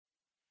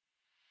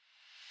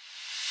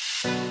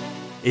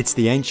It's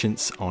The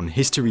Ancients on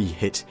History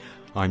Hit.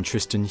 I'm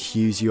Tristan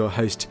Hughes, your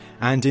host,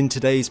 and in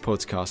today's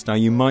podcast, now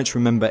you might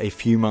remember a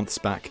few months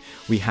back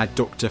we had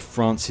Dr.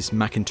 Frances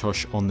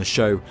McIntosh on the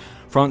show.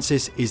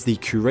 Frances is the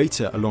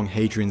curator along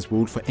Hadrian's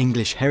Wall for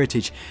English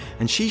Heritage,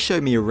 and she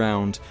showed me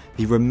around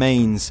the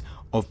remains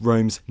of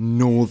Rome's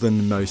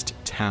northernmost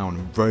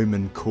town,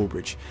 Roman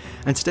Corbridge.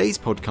 And today's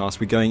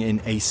podcast, we're going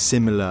in a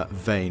similar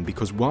vein,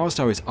 because whilst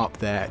I was up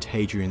there at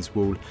Hadrian's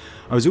Wall,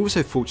 I was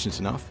also fortunate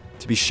enough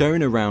to be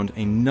shown around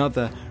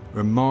another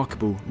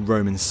remarkable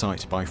Roman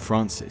site by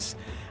Frances.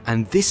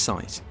 And this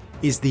site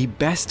is the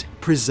best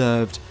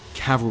preserved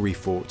cavalry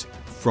fort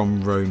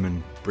from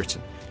Roman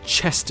Britain,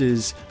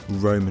 Chester's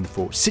Roman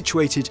Fort,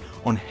 situated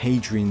on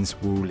Hadrian's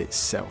Wall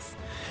itself.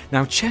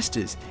 Now,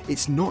 Chester's,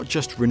 it's not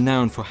just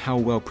renowned for how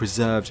well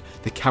preserved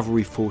the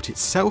cavalry fort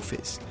itself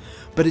is,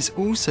 but it's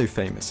also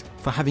famous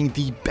for having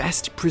the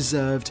best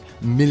preserved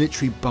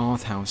military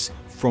bathhouse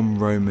from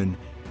Roman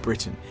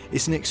Britain.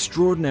 It's an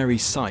extraordinary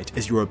sight,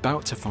 as you're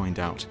about to find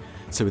out.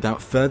 So without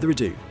further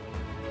ado,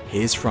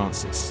 here's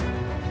Frances.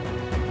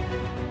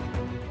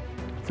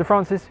 So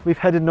Frances, we've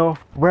headed north.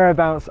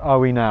 Whereabouts are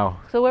we now?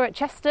 So we're at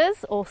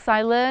Chester's, or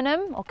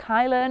Silernum, or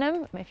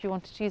Caelurnum, if you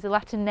want to choose a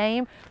Latin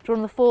name. It's one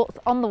of the forts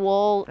on the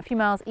wall, a few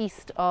miles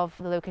east of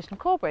the location of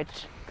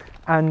Corbridge.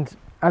 And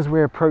as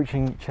we're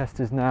approaching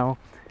Chester's now,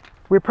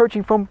 we're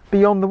approaching from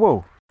beyond the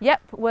wall.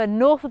 Yep, we're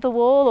north of the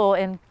wall, or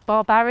in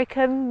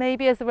Barbaricum,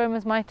 maybe, as the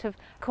Romans might have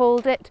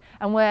called it,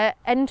 and we're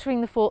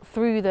entering the fort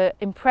through the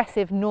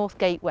impressive North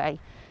Gateway.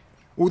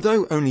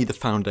 Although only the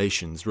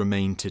foundations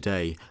remain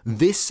today,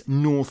 this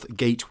North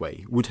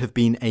Gateway would have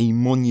been a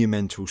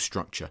monumental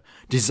structure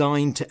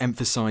designed to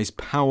emphasise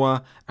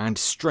power and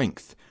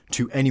strength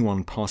to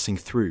anyone passing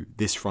through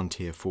this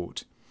frontier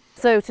fort.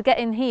 So to get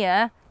in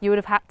here, you would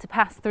have had to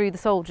pass through the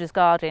soldiers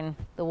guarding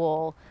the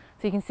wall.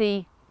 So you can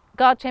see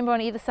guard chamber on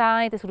either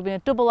side. This would have been a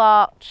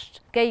double-arched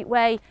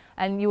gateway,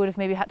 and you would have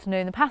maybe had to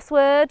know the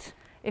password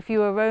if you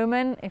were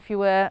Roman. If you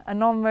were a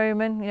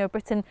non-Roman,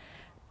 Britain,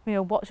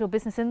 what's your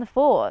business in the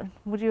fort?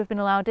 Would you have been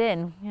allowed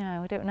in?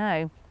 We don't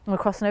know. And we're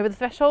crossing over the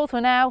threshold, so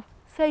we're now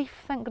safe,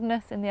 thank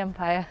goodness, in the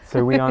Empire.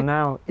 So we are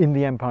now in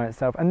the Empire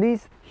itself, and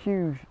these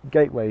huge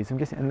gateways, I'm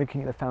guessing, and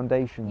looking at the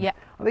foundations,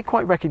 are they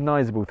quite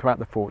recognisable throughout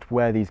the fort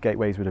where these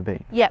gateways would have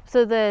been? Yep,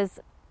 so there's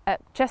at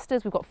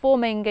Chester's, we've got 4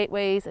 main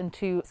gateways and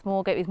 2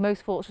 small gateways.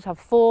 Most forts just have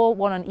 4,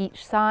 1 on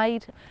each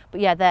side. But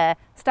yeah, they're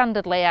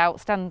standard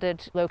layout,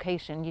 standard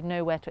location. You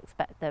know where to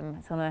expect them.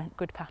 It's on a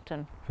good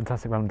pattern.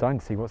 Fantastic. Well, I'm dying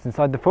to see what's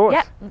inside the fort.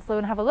 Yeah, let's go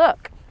and have a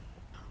look.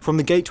 From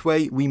the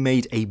gateway, we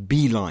made a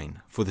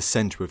beeline for the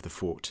centre of the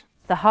fort.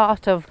 The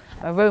heart of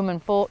a Roman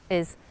fort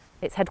is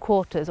its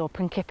headquarters, or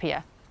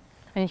Principia.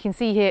 And you can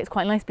see here, it's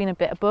quite nice being a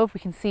bit above.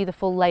 We can see the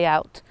full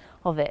layout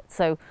of it.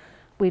 So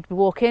we'd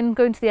walk in,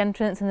 go into the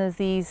entrance, and there's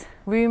these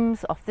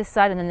rooms off this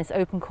side and then this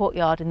open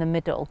courtyard in the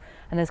middle.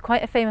 And there's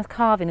quite a famous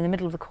carving in the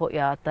middle of the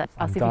courtyard that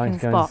I'll see if you can spot. I'm dying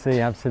to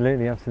go and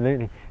see,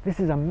 absolutely.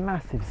 This is a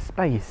massive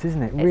space,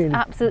 isn't it? It's really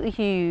absolutely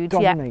huge.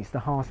 Dominates the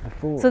heart of the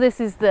fort. So this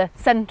is the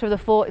centre of the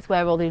fort. It's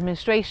where all the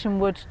administration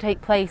would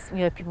take place.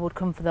 People would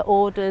come for their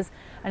orders.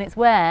 And it's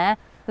where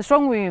the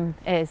strong room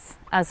is,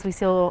 as we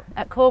saw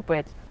at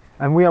Corbridge.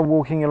 And we are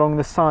walking along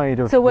the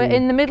side of. So we're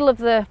in the middle of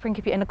the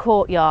Principia in a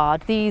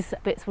courtyard. These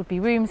bits would be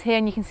rooms here,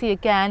 and you can see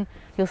again,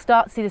 you'll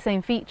start to see the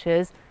same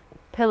features.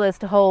 Pillars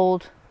to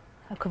hold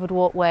a covered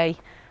walkway,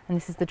 and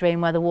this is the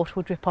drain where the water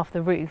would drip off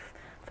the roof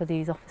for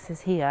these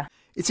offices here.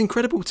 It's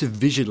incredible to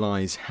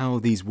visualise how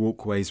these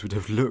walkways would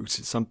have looked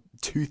some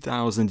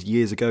 2,000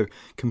 years ago,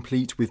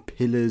 complete with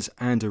pillars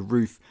and a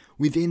roof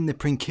within the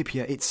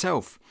Principia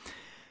itself.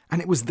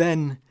 And it was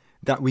then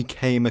that we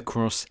came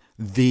across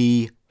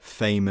the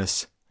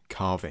famous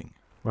carving.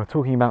 We're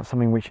talking about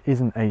something which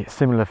isn't a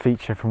similar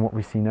feature from what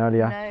we've seen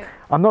earlier. No.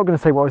 I'm not going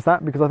to say what was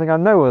that, because I think I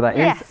know what that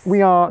is.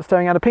 We are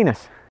staring at a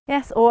penis.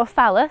 Yes, or a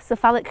phallus, a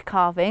phallic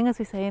carving, as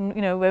we say in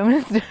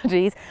Roman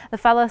studies. The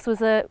phallus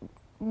was a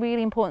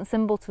really important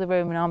symbol to the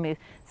Roman army,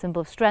 symbol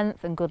of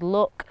strength and good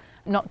luck,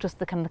 not just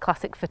the kind of the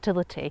classic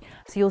fertility.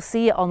 So you'll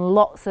see it on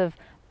lots of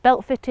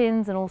belt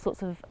fittings and all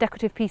sorts of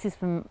decorative pieces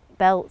from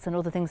belts and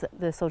other things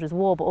that the soldiers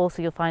wore, but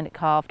also you'll find it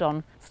carved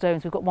on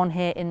stones. We've got one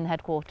here in the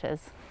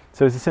headquarters.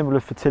 So it's a symbol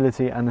of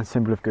fertility and a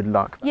symbol of good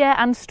luck. Yeah,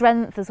 and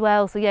strength as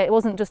well. So yeah, it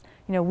wasn't just,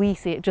 we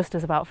see it just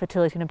as about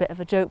fertility and a bit of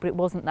a joke, but it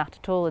wasn't that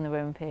at all in the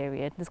Roman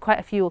period. There's quite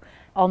a few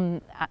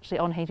on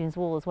Hadrian's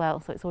Wall as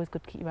well, so it's always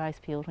good to keep your eyes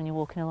peeled when you're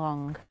walking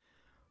along.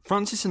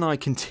 Frances and I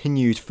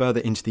continued further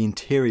into the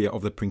interior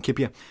of the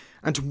Principia,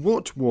 and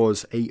what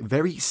was a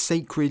very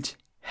sacred,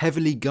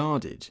 heavily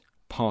guarded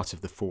part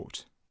of the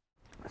fort.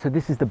 So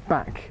this is the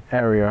back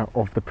area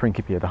of the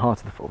Principia, the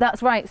heart of the fort.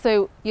 That's right.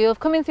 So you'll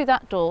come in through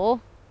that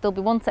door. There'll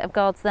be one set of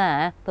guards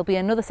there. There'll be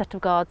another set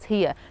of guards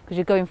here, because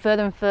you're going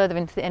further and further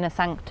into the inner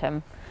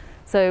sanctum.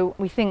 So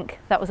we think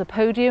that was a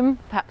podium,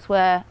 perhaps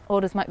where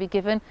orders might be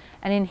given.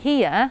 And in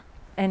here,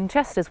 in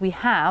Chester's, we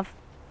have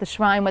the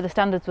shrine where the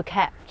standards were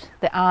kept,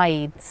 the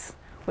Ides,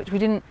 which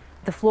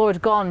the floor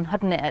had gone,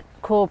 hadn't it,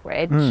 at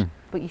Corbridge.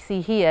 But you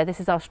see here, this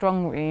is our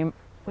strong room.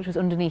 which was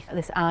underneath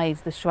this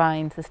eyes, the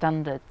shrines, the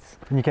standards.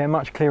 And you get a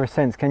much clearer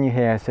sense, can you,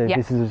 here? So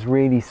this is this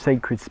really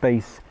sacred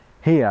space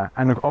here,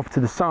 and off to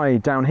the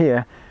side down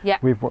here,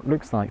 with what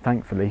looks like,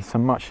 thankfully,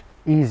 some much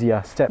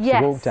easier steps to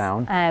walk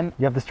down.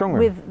 You have the strong room.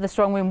 With the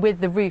strong room,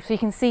 with the roof. So you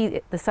can see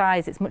the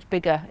size, it's much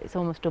bigger. It's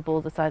almost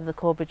double the size of the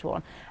Corbridge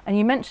one. And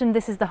you mentioned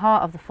this is the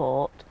heart of the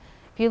fort.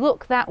 If you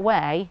look that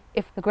way,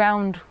 if the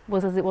ground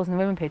was as it was in the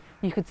Roman period,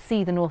 you could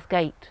see the North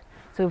Gate.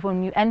 So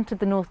when you entered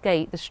the North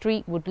Gate, the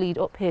street would lead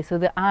up here. So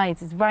the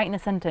eyes is right in the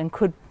centre and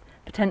could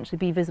potentially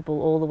be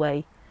visible all the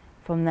way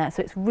from there.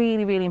 So it's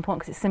really, really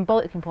important because it's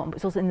symbolically important, but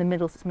it's also in the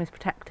middle, so it's most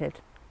protected.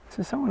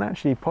 So someone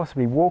actually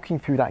possibly walking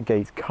through that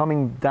gate,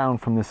 coming down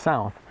from the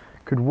south,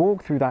 could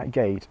walk through that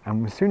gate,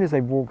 and as soon as they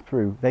walked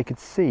through, they could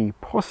see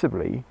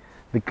possibly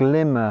the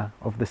glimmer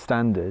of the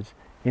standard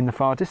in the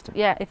far distance.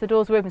 Yeah, if the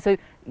doors were open. So,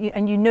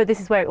 and you know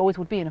this is where it always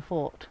would be in a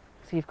fort.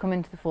 So you've come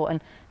into the fort,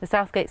 and the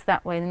south gate's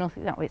that way, and the north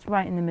gate's that way. It's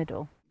right in the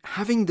middle.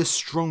 Having the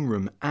strong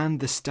room and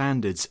the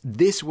standards,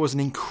 this was an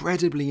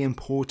incredibly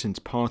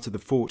important part of the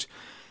fort.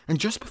 And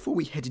just before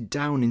we headed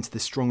down into the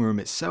strong room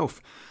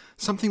itself,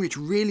 something which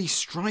really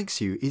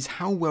strikes you is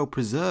how well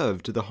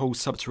preserved the whole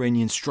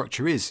subterranean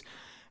structure is,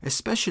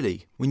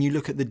 especially when you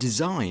look at the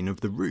design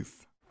of the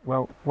roof.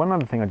 Well, one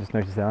other thing I just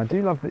noticed there, I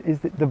do love, is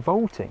the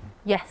vaulting.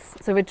 Yes,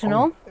 it's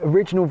original.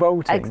 Original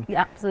vaulting.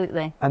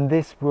 Absolutely. And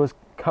this was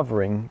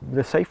covering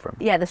the safe room.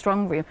 Yeah, the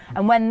strong room.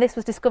 And when this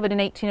was discovered in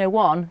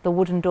 1801, the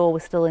wooden door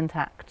was still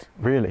intact.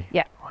 Really?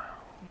 Yeah. Wow.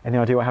 Any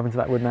idea what happened to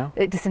that wood now?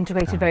 It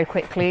disintegrated very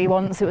quickly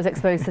once it was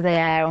exposed to the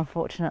air,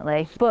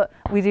 unfortunately. But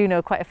we do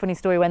know quite a funny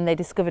story. When they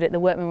discovered it, the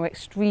workmen were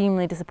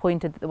extremely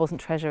disappointed that there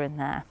wasn't treasure in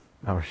there.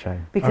 Oh,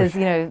 shame. Because,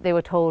 you know, they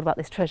were told about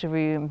this treasure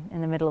room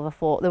in the middle of a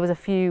fort. There was a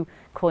few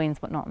coins,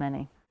 but not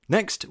many.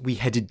 Next, we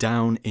headed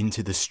down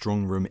into the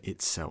strong room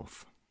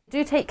itself.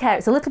 Do take care.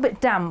 It's a little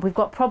bit damp. We've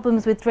got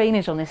problems with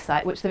drainage on this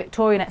site, which the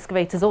Victorian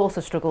excavators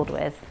also struggled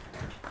with.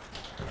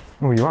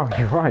 Oh, you're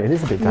right. It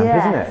is a bit damp,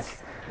 isn't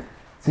it?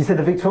 So you said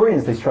the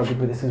Victorians, they struggled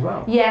with this as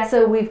well? Yeah,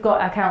 so we've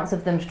got accounts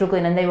of them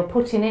struggling, and they were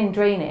putting in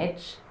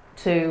drainage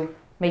to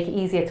make it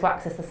easier to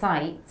access the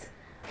site,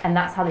 and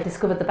that's how they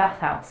discovered the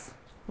bathhouse,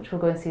 which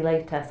we'll go and see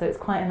later. So it's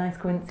quite a nice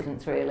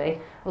coincidence, really.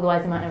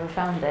 Otherwise, they might never have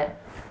found it.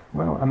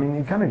 Well, I mean,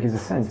 it kind of gives a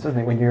sense, doesn't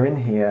it, when you're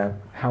in here,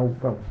 how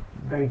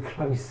very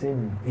close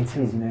in it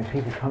is. You know,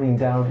 people coming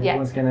down,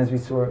 once again, as we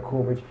saw at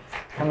Corbridge,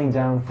 coming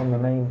down from the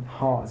main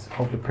heart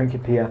of the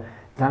Principia,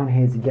 down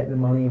here to get the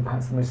money in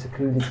perhaps the most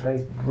secluded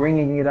place,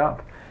 bringing it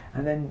up,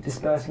 and then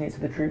dispersing it to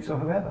the troops or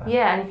whoever.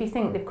 Yeah, and if you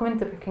think they've come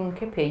into the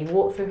Principia, you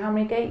walk through how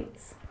many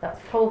gates? That's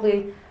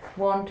probably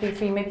 1, 2,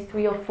 3, maybe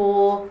 3 or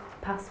 4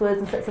 passwords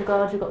and sets of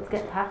guards you've got to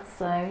get past,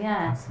 so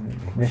yeah. Absolutely.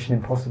 Mission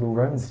Impossible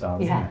Roman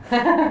style, isn't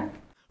it?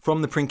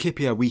 From the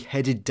Principia, we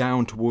headed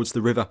down towards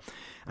the river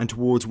and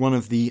towards one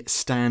of the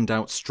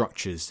standout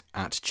structures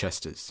at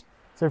Chesters.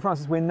 So,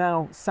 Francis, we're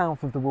now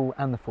south of the wall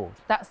and the fort.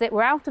 That's it.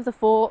 We're out of the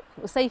fort.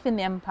 We're safe in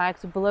the Empire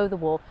because we're below the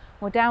wall.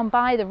 We're down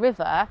by the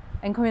river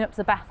and coming up to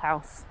the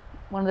bathhouse.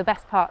 One of the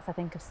best parts, I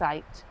think, of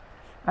sight.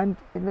 And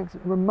it looks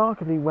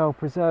remarkably well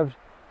preserved.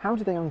 How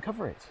did they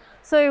uncover it?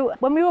 So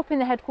when we were up in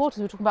the headquarters,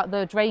 we were talking about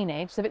the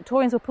drainage. The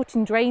Victorians were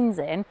putting drains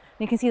in, and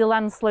you can see the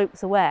land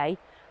slopes away,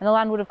 and the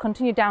land would have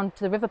continued down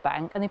to the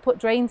riverbank, and they put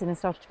drains in and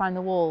started to find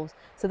the walls.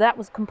 So that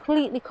was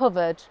completely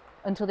covered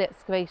until the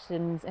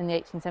excavations in the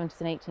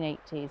 1870s and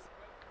 1880s.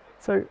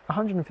 So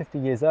 150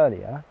 years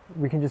earlier,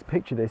 we can just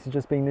picture this as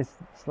just being this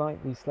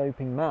slightly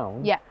sloping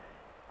mound. Yeah.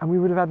 And we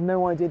would have had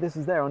no idea this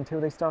was there until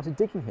they started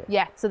digging here.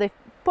 Yeah, so they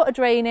put a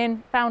drain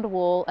in, found a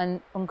wall,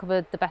 and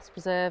uncovered the best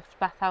preserved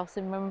bathhouse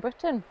in Roman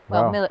Britain.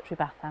 Well, wow. Military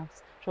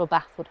bathhouse. I'm sure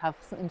Bath would have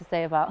something to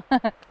say about.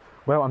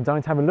 Well, I'm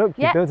dying to have a look.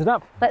 You built it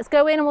up. Let's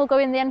go in, and we'll go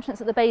in the entrance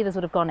that the bathers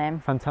would have gone in.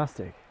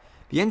 Fantastic.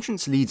 The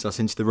entrance leads us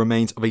into the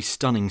remains of a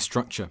stunning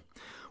structure.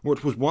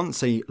 What was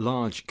once a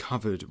large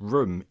covered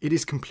room, it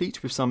is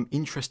complete with some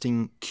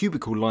interesting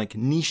cubicle-like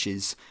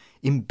niches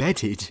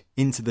embedded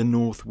into the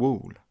north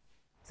wall.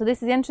 So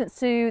this is the entrance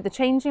to the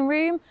changing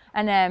room,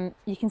 and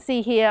you can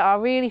see here our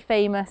really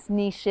famous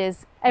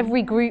niches.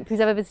 Every group who's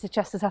ever visited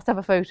Chesters has to have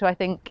a photo, I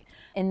think,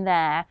 in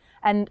there.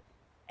 And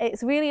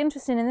it's really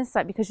interesting in this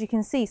site because you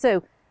can see,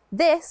 so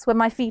this, where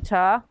my feet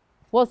are,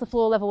 was the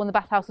floor level when the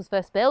bathhouse was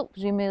first built,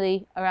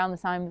 presumably around the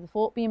time of the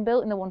fort being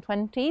built in the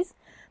 120s.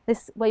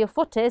 This, where your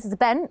foot is a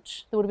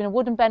bench. There would have been a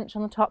wooden bench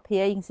on the top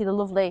here. You can see the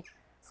lovely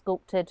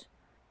sculpted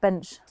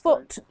bench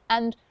foot.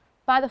 And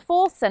by the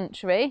 4th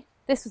century,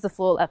 this was the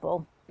floor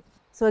level.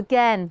 So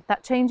again,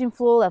 that change in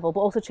floor level,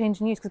 but also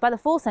change in use, because by the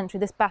 4th century,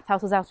 this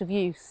bathhouse was out of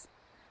use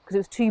because it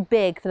was too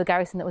big for the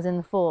garrison that was in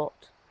the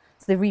fort.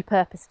 So they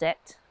repurposed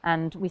it,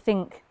 and we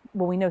think,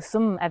 well, we know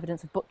some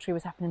evidence of butchery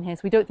was happening here,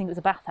 so we don't think it was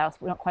a bathhouse,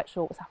 but we're not quite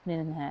sure what was happening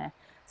in here.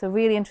 So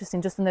really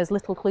interesting, just in those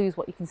little clues,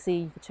 what you can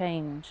see, the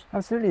change.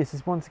 Absolutely, this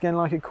is once again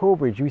like at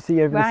Corbridge. We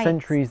see over the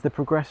centuries the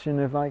progression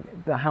of like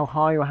how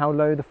high or how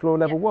low the floor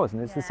level was,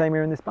 and it's the same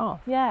here in this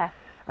bath. Yeah.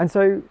 And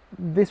so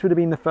this would have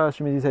been the first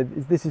room, as you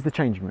said, this is the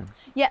changing room.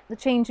 Yeah, the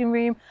changing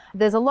room.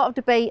 There's a lot of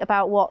debate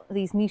about what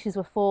these niches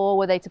were for.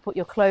 Were they to put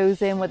your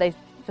clothes in? Were they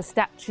for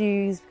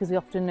statues, because we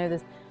often know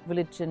there's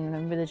religion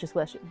and religious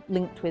worship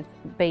linked with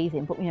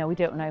bathing, but we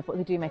don't know, but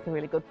they do make a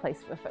really good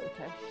place for a photo.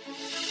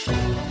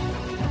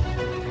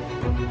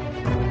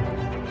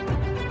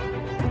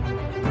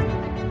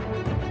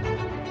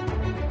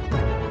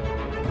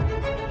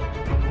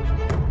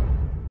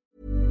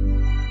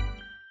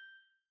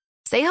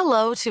 Say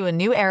hello to a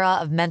new era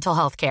of mental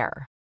health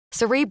care.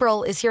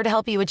 Cerebral is here to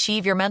help you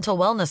achieve your mental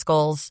wellness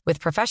goals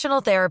with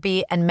professional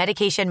therapy and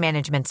medication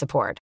management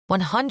support.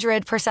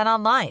 100%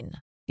 online.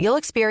 You'll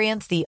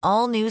experience the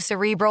all-new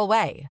Cerebral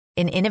Way,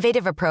 an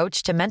innovative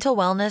approach to mental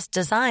wellness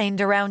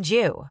designed around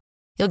you.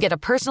 You'll get a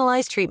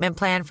personalized treatment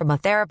plan from a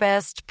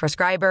therapist,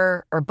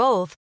 prescriber, or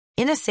both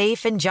in a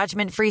safe and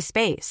judgment-free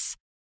space.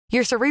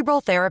 Your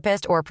Cerebral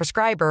therapist or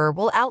prescriber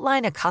will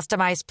outline a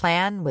customized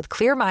plan with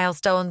clear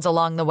milestones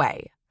along the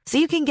way, so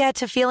you can get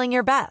to feeling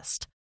your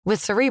best. With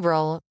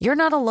Cerebral, you're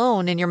not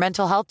alone in your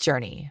mental health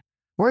journey.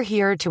 We're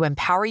here to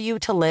empower you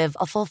to live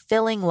a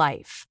fulfilling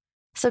life.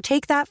 So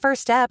take that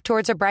first step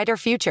towards a brighter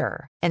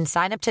future and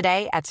sign up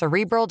today at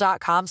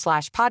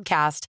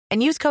Cerebral.com/podcast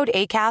and use code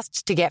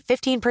ACAST to get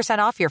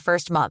 15% off your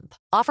first month.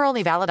 Offer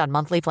only valid on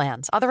monthly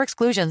plans. Other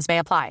exclusions may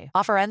apply.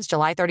 Offer ends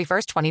July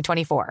 31st,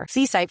 2024.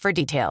 See site for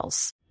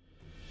details.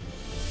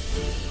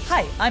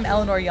 Hi, I'm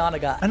Eleanor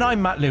Yanaga. And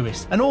I'm Matt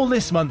Lewis. And all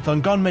this month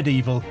on Gone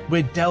Medieval,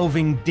 we're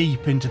delving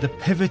deep into the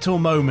pivotal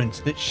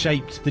moment that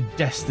shaped the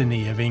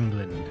destiny of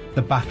England,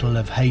 the Battle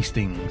of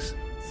Hastings.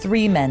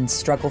 3 men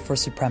struggle for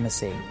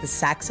supremacy. The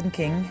Saxon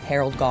king,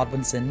 Harold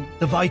Godwinson.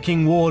 The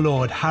Viking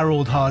warlord,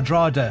 Harold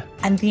Hardrada.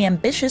 And the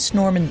ambitious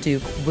Norman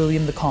Duke,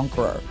 William the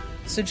Conqueror.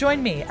 So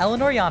join me,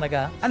 Eleanor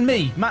Yanaga. And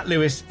me, Matt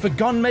Lewis, for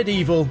Gone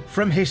Medieval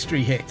from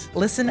History Hit.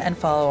 Listen and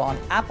follow on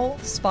Apple,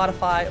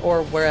 Spotify,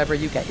 or wherever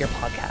you get your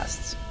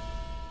podcasts.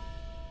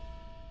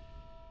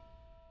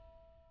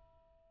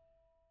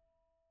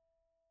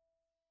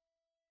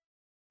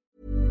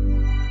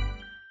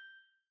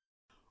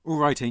 All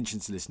right,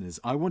 Ancients listeners,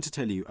 I want to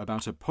tell you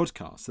about a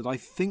podcast that I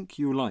think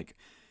you'll like.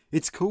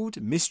 It's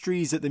called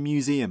Mysteries at the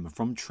Museum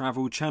from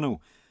Travel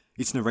Channel.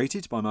 It's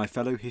narrated by my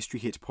fellow History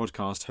Hit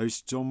podcast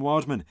host Don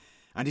Wildman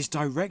and is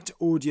direct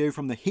audio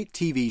from the hit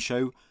TV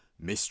show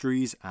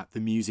Mysteries at the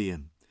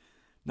Museum.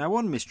 Now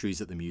on Mysteries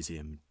at the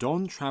Museum,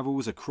 Don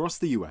travels across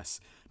the US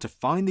to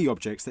find the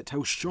objects that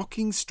tell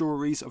shocking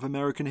stories of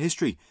American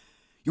history.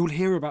 You'll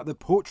hear about the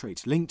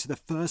portrait linked to the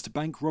first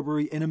bank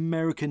robbery in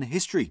American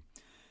history,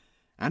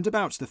 and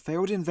about the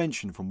failed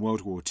invention from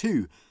World War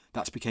II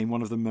that became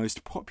one of the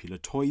most popular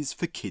toys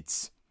for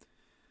kids.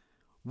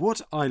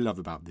 What I love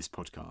about this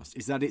podcast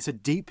is that it's a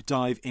deep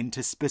dive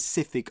into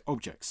specific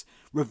objects,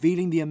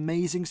 revealing the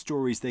amazing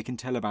stories they can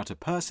tell about a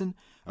person,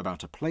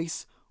 about a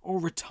place,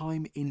 or a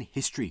time in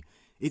history.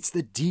 It's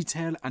the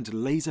detail and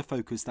laser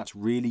focus that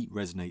really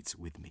resonates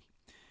with me.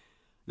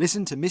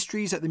 Listen to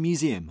Mysteries at the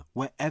Museum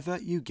wherever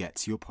you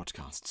get your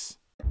podcasts.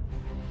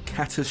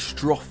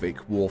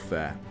 Catastrophic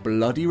warfare,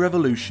 bloody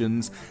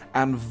revolutions,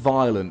 and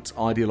violent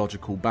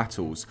ideological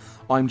battles.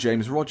 I'm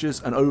James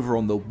Rogers, and over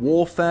on the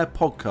Warfare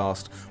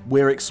Podcast,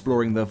 we're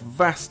exploring the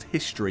vast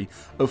history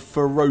of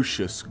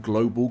ferocious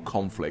global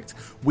conflict.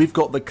 We've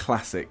got the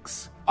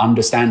classics.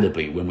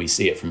 Understandably, when we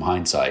see it from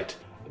hindsight,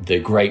 the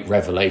great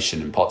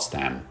revelation in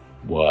Potsdam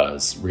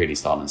was really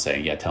Stalin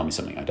saying, yeah, tell me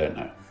something I don't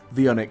know.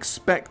 The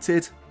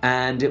unexpected.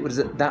 And it was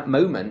at that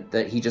moment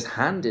that he just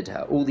handed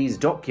her all these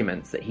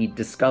documents that he'd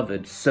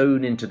discovered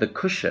sewn into the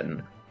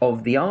cushion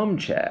of the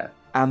armchair.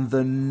 And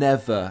the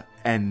never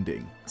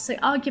ending. So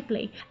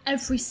arguably,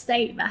 every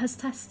state that has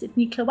tested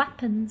nuclear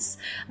weapons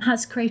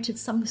has created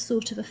some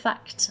sort of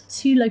effect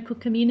to local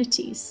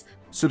communities.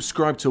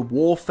 Subscribe to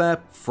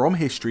Warfare from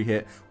History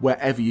Hit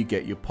wherever you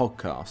get your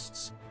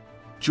podcasts.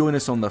 Join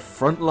us on the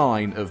front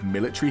line of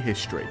military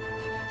history.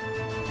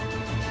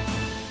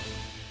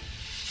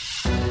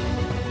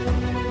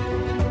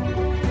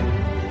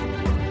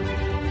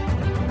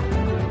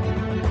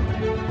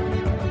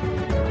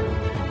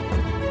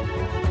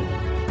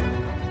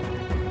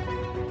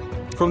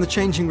 From the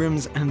changing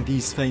rooms and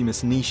these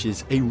famous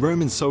niches, a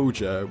Roman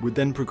soldier would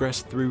then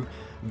progress through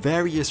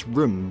various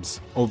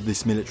rooms of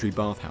this military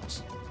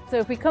bathhouse. So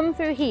if we come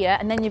through here,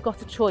 and then you've got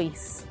a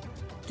choice.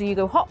 Do you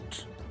go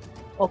hot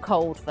or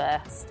cold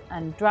first,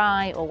 and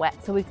dry or wet?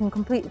 So we can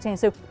completely change.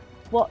 So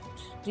what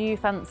do you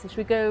fancy? Should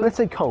we go? Let's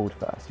say cold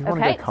first. You want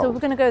to Okay, go cold. so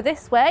we're going to go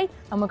this way,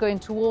 and we're going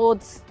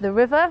towards the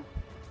river,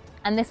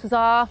 and this was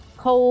our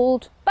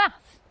cold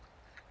bath.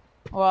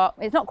 Or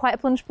it's not quite a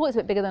plunge pool, it's a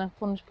bit bigger than a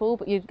plunge pool,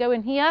 but you'd go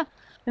in here.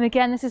 And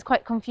again, this is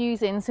quite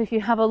confusing. So if you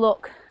have a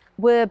look,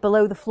 we're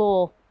below the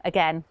floor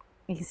again.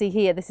 You can see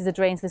here, this is a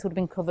drain, so this would have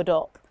been covered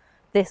up.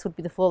 This would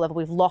be the floor level.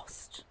 We've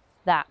lost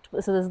that.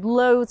 So there's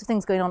loads of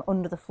things going on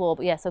under the floor.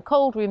 But yeah, so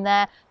cold room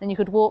there, then you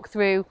could walk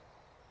through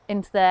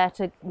into there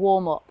to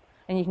warm up.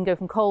 And you can go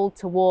from cold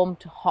to warm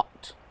to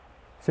hot.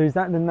 So is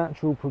that the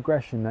natural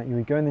progression that you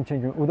would go in the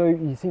changing room? Although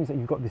it seems like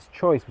you've got this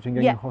choice between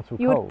going hot or cold.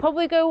 You would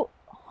probably go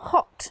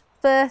hot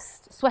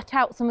first, sweat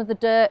out some of the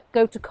dirt,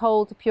 go to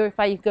cold to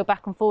purify, you could go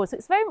back and forward. So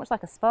it's very much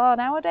like a spa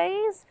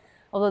nowadays,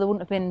 although there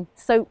wouldn't have been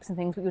soaps and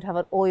things, but you would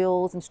have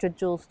oils and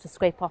strigils to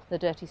scrape off the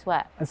dirty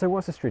sweat. And so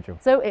what's a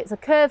strigil? So it's a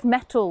curved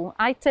metal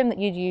item that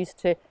you'd use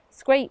to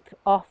scrape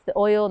off the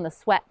oil and the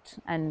sweat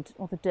and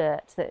all the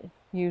dirt that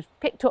you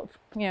picked up,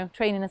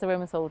 training as a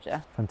Roman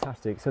soldier.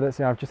 Fantastic. So let's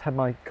say I've just had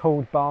my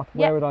cold bath.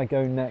 Where would I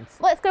go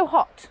next? Let's go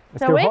hot.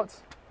 Let's go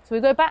hot. So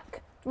we go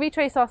back,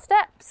 retrace our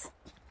steps,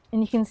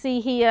 and you can see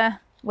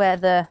here where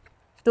the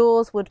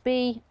doors would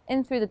be,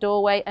 in through the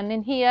doorway, and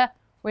in here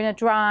we're in a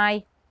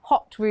dry,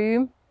 hot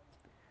room,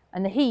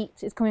 and the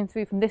heat is coming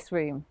through from this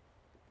room.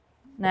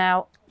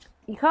 Now,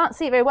 you can't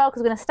see it very well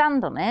because we're going to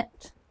stand on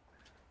it,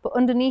 but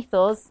underneath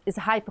us is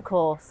a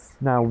hypocaust.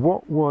 Now,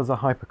 what was a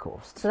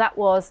hypocaust? So that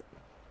was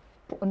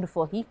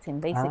underfloor heating,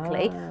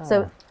 basically.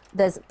 So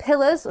there's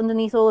pillars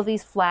underneath all of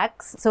these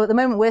flags. So at the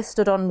moment we're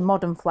stood on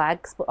modern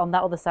flags, but on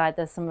that other side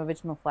there's some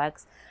original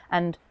flags.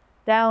 And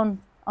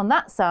down on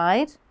that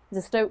side is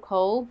a stoke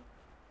hole.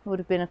 There would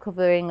have been a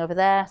covering over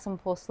there. Some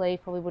poor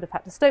slave probably would have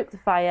had to stoke the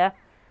fire,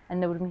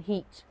 and there would have been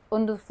heat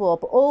under the floor,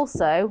 but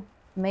also,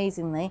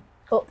 amazingly,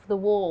 up the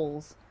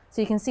walls.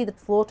 So you can see the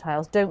floor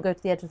tiles don't go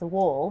to the edge of the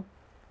wall,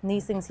 and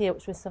these things here,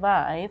 which will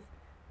survive,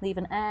 leave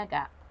an air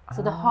gap.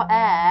 So the hot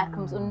air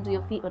comes under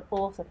your feet, but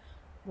also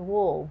the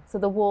wall. So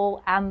the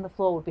wall and the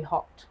floor would be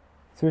hot.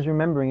 So as you're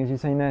remembering, as you're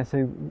saying there,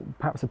 so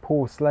perhaps a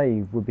poor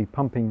slave would be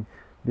pumping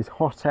this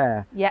hot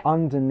air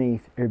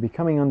underneath. It would be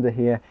coming under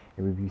here.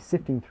 It would be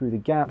sifting through the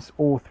gaps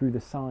or through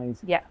the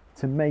sides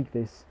to make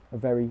this a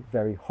very,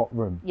 very hot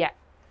room. Yeah.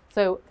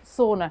 So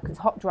sauna, because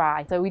hot,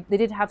 dry. So they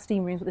did have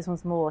steam rooms, but this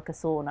one's more like a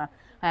sauna.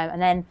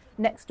 And then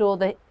next door,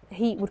 the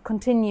heat would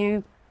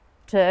continue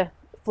to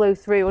flow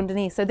through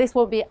underneath. So this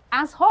won't be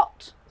as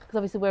hot, because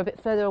obviously we're a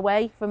bit further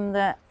away from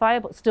the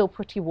fire, but still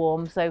pretty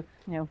warm. So,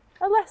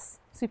 a less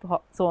super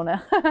hot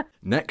sauna.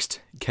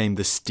 Next came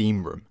the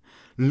steam room,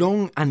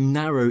 long and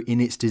narrow in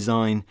its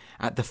design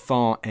at the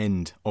far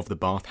end of the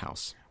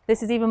bathhouse.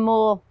 This is even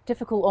more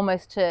difficult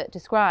almost to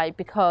describe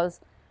because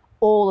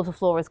all of the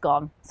floor is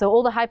gone. So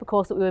all the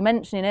hypocaust that we were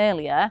mentioning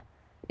earlier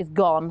is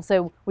gone.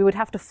 So we would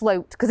have to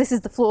float, because this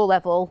is the floor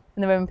level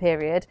in the Roman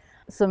period.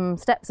 Some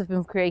steps have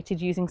been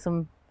created using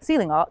some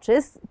ceiling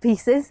arches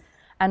pieces,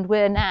 and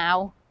we're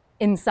now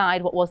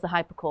inside what was the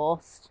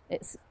hypocaust.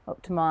 It's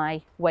up to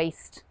my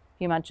waist.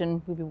 If you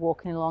imagine, we'd be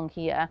walking along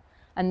here,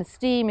 and the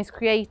steam is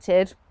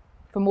created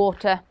from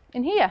water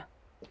in here.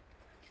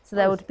 So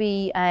there would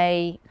be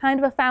a kind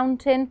of a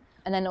fountain,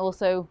 and then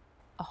also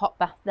a hot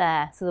bath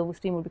there. So the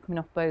steam would be coming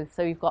off both.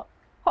 So you've got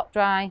hot,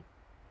 dry,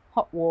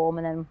 hot, warm,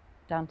 and then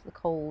down to the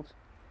cold.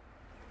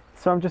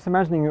 So I'm just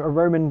imagining a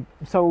Roman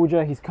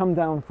soldier. He's come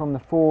down from the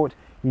fort.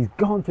 He's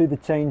gone through the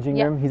changing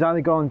room. He's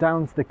either gone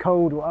down to the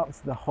cold or up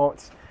to the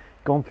hot,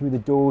 gone through the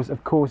doors.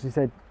 Of course, he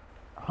said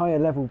higher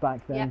level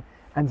back then,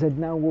 and said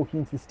now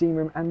walking into the steam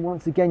room. And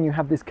once again, you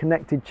have this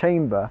connected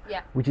chamber,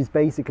 which is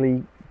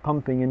basically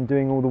pumping and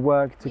doing all the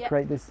work to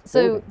create this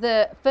building.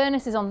 The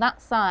furnace is on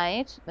that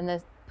side, and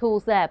there's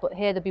pools there, but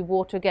here there'd be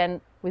water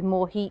again with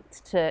more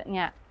heat to,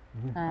 I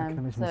can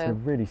imagine it's a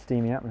really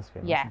steamy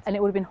atmosphere. And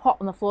it would have been hot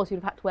on the floor, so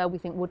you'd have had to wear, we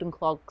think, wooden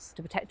clogs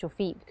to protect your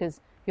feet, because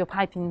if you're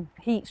piping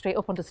heat straight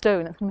up onto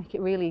stone, that's going to make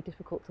it really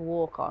difficult to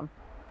walk on.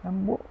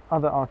 And what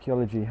other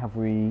archaeology have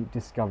we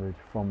discovered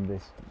from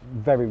this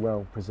very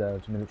well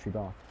preserved military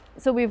bath?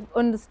 So we've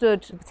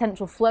understood the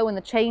potential flow and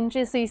the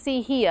changes. So you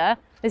see here,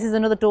 this is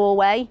another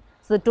doorway.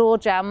 So the door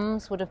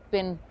jambs would have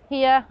been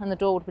here, and the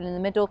door would have been in the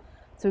middle.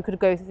 So we could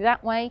go through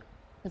that way.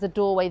 There's a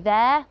doorway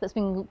there that's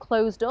been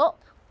closed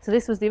up. So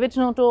this was the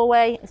original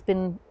doorway. It's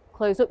been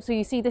closed up. So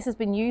you see, this has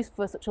been used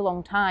for such a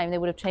long time. They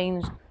would have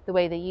changed the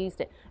way they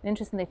used it. And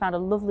interestingly, they found a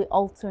lovely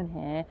altar in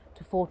here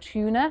to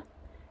Fortuna,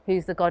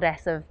 who's the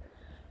goddess of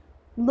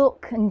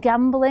luck and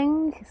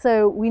gambling.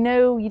 So we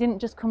know you didn't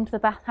just come to the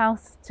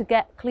bathhouse to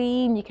get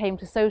clean. You came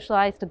to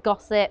socialise, to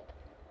gossip,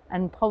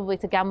 and probably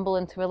to gamble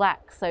and to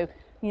relax. So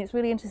it's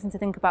really interesting to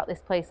think about this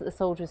place that the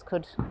soldiers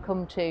could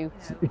come to.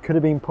 It could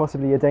have been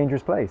possibly a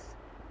dangerous place.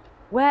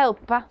 Well,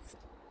 Bath,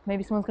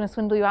 maybe someone's going to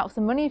swindle you out of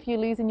some money if you're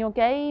losing your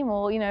game,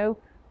 or,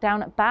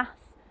 down at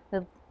Bath,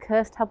 the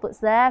curse tablets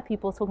there,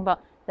 people talking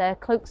about their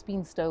cloaks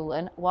being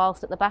stolen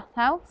whilst at the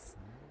bathhouse.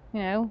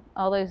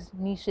 Are those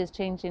niches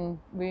changing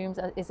rooms?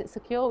 Is it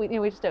secure?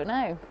 We just don't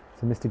know.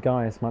 So Mr.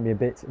 Gaius might be a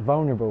bit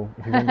vulnerable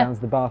if he went down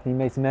to the bath and he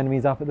made some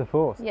enemies up at the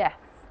fort. Yes.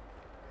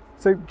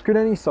 So could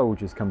any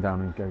soldiers come down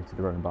and go to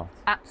the Roman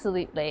baths?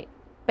 Absolutely.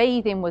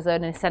 Bathing was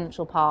an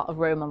essential part of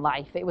Roman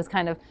life. It was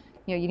kind of,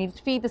 you needed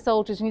to feed the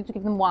soldiers, you needed to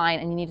give them wine,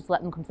 and you needed to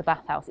let them come to the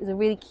bathhouse. It's a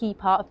really key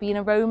part of being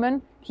a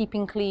Roman,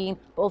 keeping clean,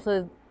 but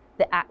also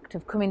the act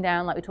of coming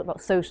down, like we talked about,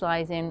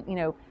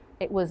 socialising.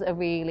 It was a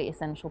really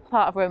essential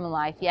part of Roman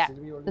life. Yeah,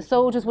 the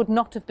soldiers would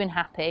not have been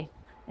happy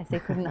if they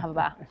couldn't have a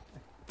bath.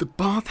 The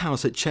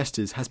bathhouse at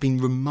Chesters has been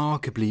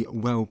remarkably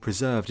well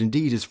preserved.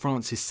 Indeed, as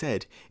Francis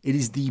said, it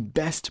is the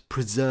best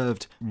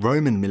preserved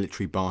Roman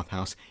military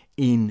bathhouse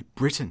in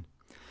Britain.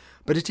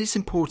 But it is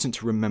important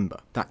to remember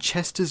that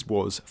Chesters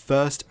was,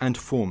 first and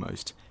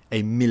foremost,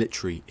 a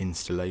military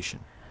installation.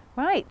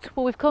 Right,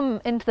 well, we've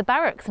come into the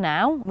barracks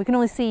now. We can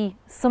only see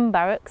some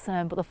barracks,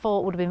 but the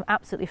fort would have been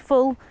absolutely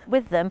full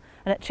with them.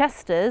 And at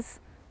Chesters,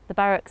 the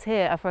barracks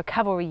here are for a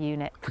cavalry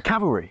unit. For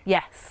cavalry?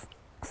 Yes.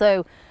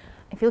 So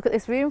if you look at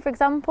this room, for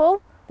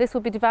example, this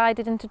would be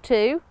divided into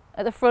two.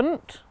 At the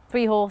front,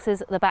 3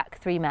 horses, at the back,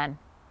 3 men.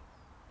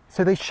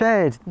 So they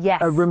shared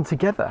a room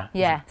together?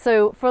 Yeah.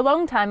 So for a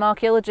long time,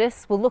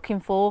 archaeologists were looking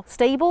for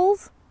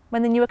stables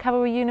when the newer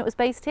cavalry unit was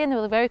based here, and they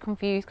were very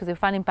confused because they were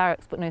finding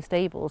barracks but no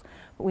stables.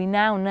 But we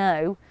now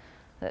know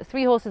that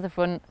 3 horses at the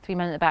front, 3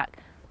 men at the back.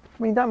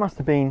 I mean, that must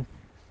have been,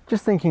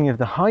 just thinking of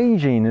the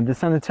hygiene and the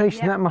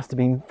sanitation, that must have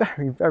been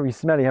very, very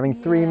smelly, having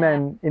 3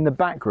 men in the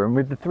back room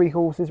with the 3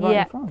 horses right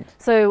in front.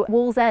 So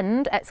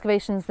Wallsend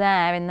excavations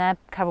there in their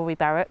cavalry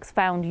barracks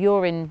found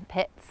urine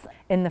pits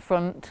in the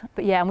front.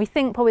 But yeah, and we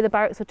think probably the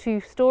barracks were 2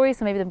 stories,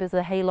 so maybe there was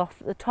a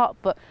hayloft at the top.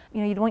 But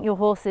you know, you'd want your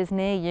horses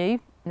near you.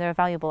 They're a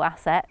valuable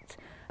asset.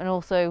 And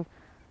also,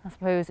 I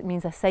suppose it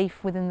means they're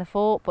safe within the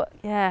fort. But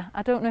yeah,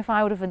 I don't know if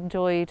I would have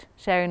enjoyed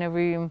sharing a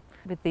room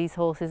with these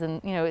horses.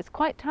 And you know, it's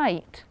quite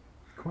tight.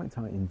 Quite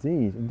tight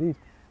indeed, indeed.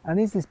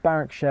 And is this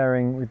barrack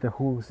sharing with the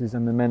horses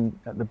and the men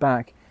at the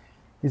back,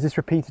 is this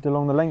repeated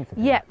along the length of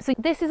it? Yeah, so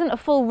this isn't a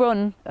full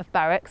run of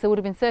barracks. There would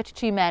have been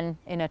 32 men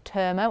in a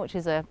terma, which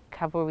is a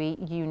cavalry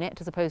unit,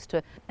 as opposed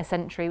to a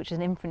sentry, which is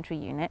an infantry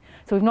unit.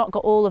 So we've not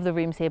got all of the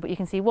rooms here, but you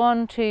can see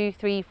 1, 2,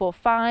 3, 4,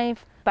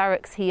 5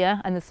 barracks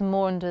here, and there's some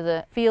more under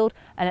the field,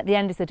 and at the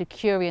end is the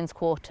decurion's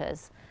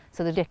quarters.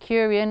 So the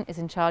decurion is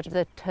in charge of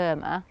the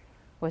terma,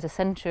 whereas a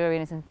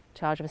centurion is in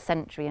charge of a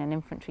sentry in an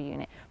infantry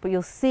unit. But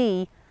you'll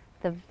see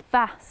the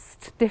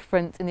vast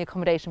difference in the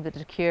accommodation of the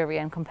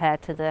decurion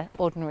compared to the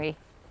ordinary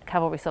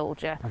cavalry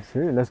soldier.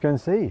 Absolutely, let's go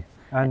and see.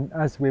 And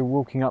as we're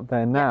walking up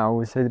there now,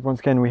 we say once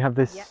again we have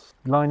this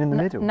line in the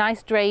middle.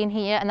 Nice drain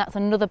here, and that's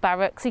another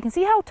barrack. So you can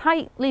see how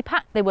tightly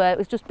packed they were. It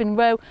was just been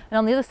row, and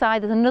on the other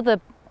side there's another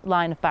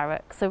line of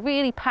barracks. So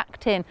really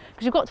packed in,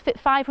 because you've got to fit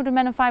 500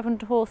 men and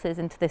 500 horses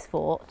into this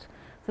fort.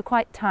 So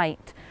quite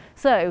tight.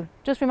 So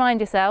just remind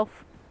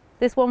yourself,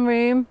 this one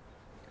room,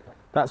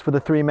 that's for the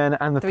 3 men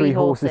and the 3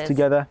 horses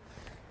together.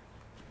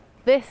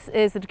 This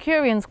is the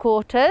decurion's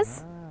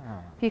quarters.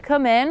 If you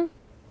come in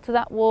to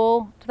that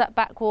wall, to that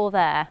back wall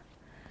there.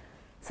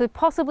 So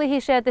possibly he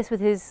shared this with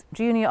his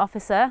junior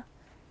officer,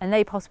 and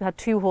they possibly had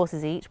 2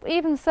 horses each. But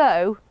even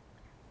so,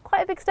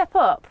 quite a big step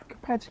up.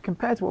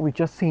 Compared to what we've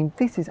just seen,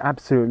 this is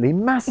absolutely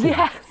massive.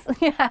 Yes,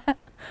 yeah.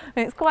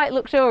 It's quite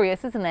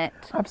luxurious, isn't it?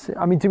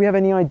 Absolutely. I mean, do we have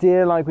any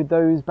idea, like with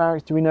those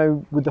barracks, do we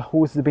know would the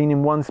horses have been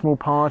in one small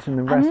part and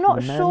the rest I'm not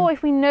for the men? sure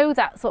if we know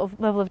that sort of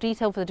level of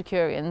detail for the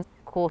decurion's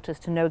quarters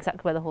to know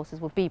exactly where the horses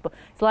would be, but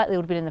it's likely it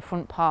would have been in the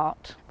front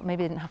part. But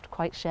maybe they didn't have to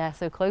quite share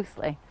so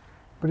closely.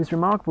 But it's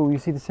remarkable, you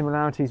see the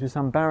similarities with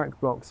some barrack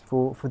blocks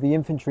for the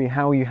infantry,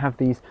 how you have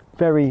these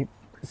very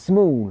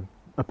small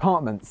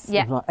apartments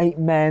with like 8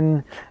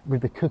 men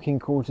with the cooking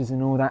quarters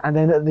and all that, and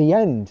then at the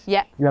end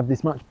you have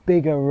this much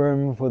bigger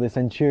room for the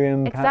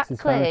centurion, perhaps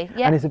his family.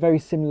 And it's a very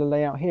similar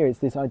layout here. It's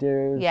this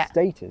idea of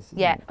status.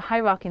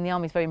 Hierarchy in the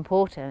army is very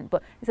important,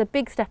 but it's a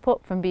big step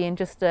up from being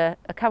just a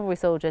cavalry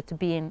soldier to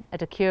being a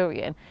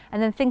decurion.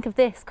 And then think of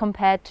this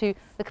compared to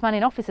the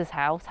commanding officer's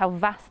house, how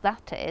vast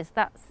that is.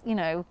 That's, you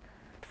know,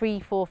 3,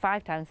 4,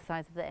 5 times the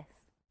size of this.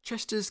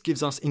 Chesters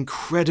gives us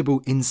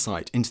incredible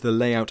insight into the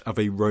layout of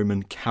a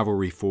Roman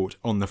cavalry fort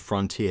on the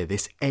frontier,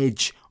 this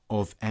edge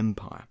of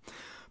empire.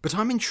 But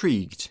I'm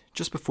intrigued,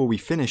 just before we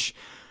finish,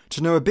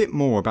 to know a bit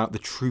more about the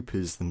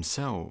troopers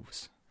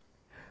themselves.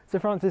 So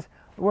Francis,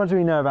 what do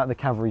we know about the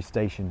cavalry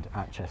stationed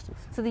at Chesters?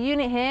 So the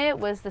unit here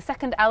was the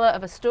 2nd Ala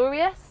of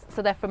Asturias.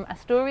 So they're from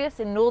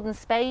Asturias in northern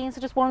Spain. So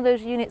just one of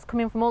those units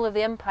coming from all over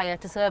the empire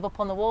to serve up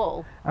on the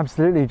wall.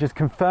 Absolutely, it just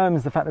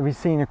confirms the fact that we've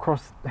seen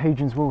across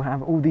Hadrian's Wall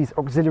have all these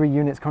auxiliary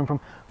units coming from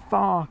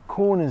far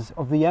corners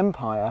of the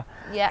empire,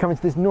 coming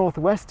to this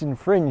northwestern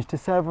fringe to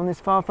serve on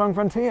this far-flung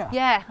frontier.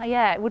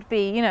 Yeah, it would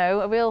be, you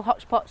know, a real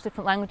hodgepodge,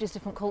 different languages,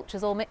 different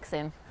cultures all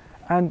mixing.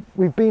 And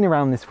we've been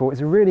around this fort.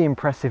 It's a really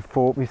impressive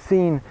fort. We've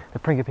seen the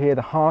Principe here,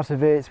 the heart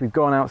of it. We've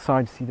gone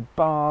outside to see the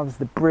baths,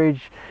 the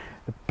bridge,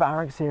 the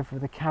barracks here for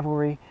the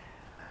cavalry.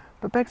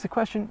 But begs the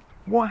question,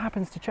 what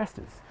happens to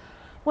Chesters?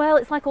 Well,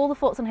 it's like all the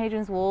forts on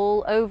Hadrian's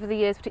Wall. Over the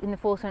years, particularly in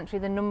the 4th century,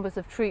 the numbers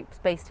of troops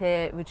based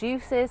here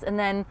reduces, and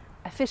then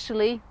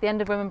officially, the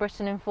end of Roman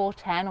Britain in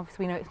 410,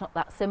 obviously we know it's not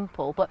that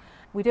simple, but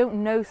we don't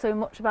know so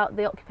much about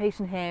the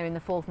occupation here in the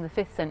 4th and the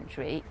 5th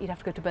century. You'd have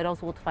to go to Bed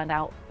Oswald to find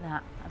out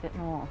that a bit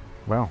more.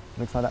 Well,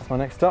 looks like that's my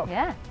next stop.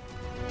 Yeah.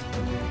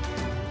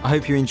 I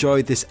hope you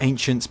enjoyed this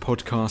Ancients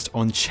podcast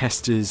on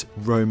Chester's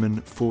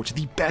Roman fort,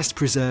 the best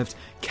preserved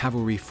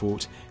cavalry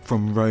fort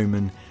from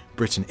Roman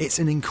Britain. It's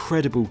an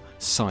incredible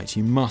sight.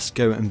 You must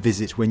go and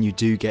visit when you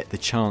do get the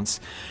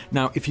chance.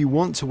 Now, if you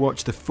want to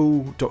watch the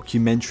full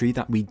documentary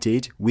that we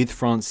did with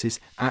Francis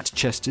at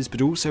Chesters,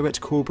 but also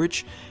at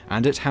Corbridge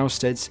and at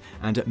Housesteads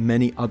and at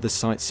many other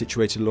sites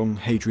situated along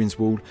Hadrian's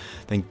Wall,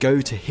 then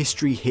go to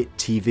History Hit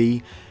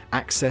TV,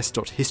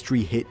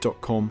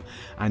 access.historyhit.com,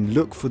 and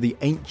look for the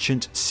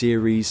ancient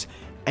series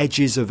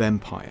Edges of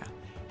Empire,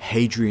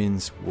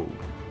 Hadrian's Wall.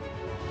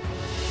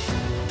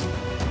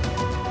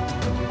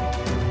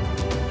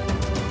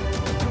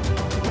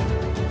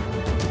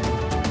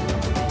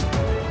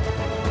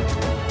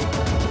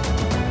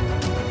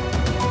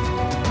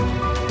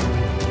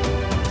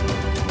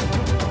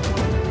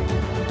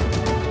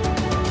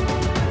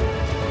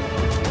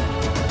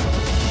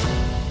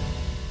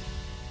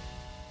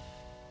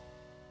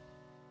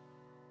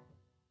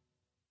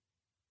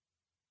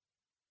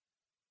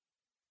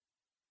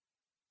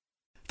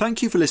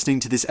 Thank you for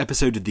listening to this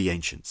episode of The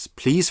Ancients.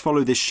 Please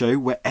follow this show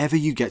wherever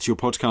you get your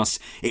podcasts.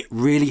 It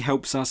really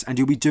helps us and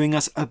you'll be doing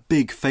us a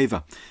big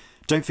favour.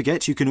 Don't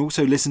forget, you can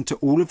also listen to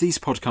all of these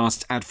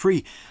podcasts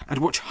ad-free and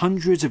watch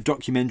hundreds of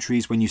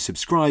documentaries when you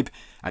subscribe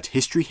at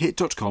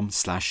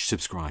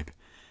historyhit.com/subscribe.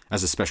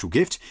 As a special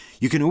gift,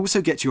 you can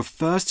also get your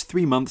first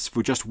 3 months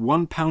for just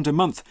 £1 a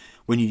month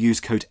when you use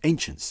code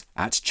ANCIENTS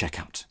at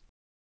checkout.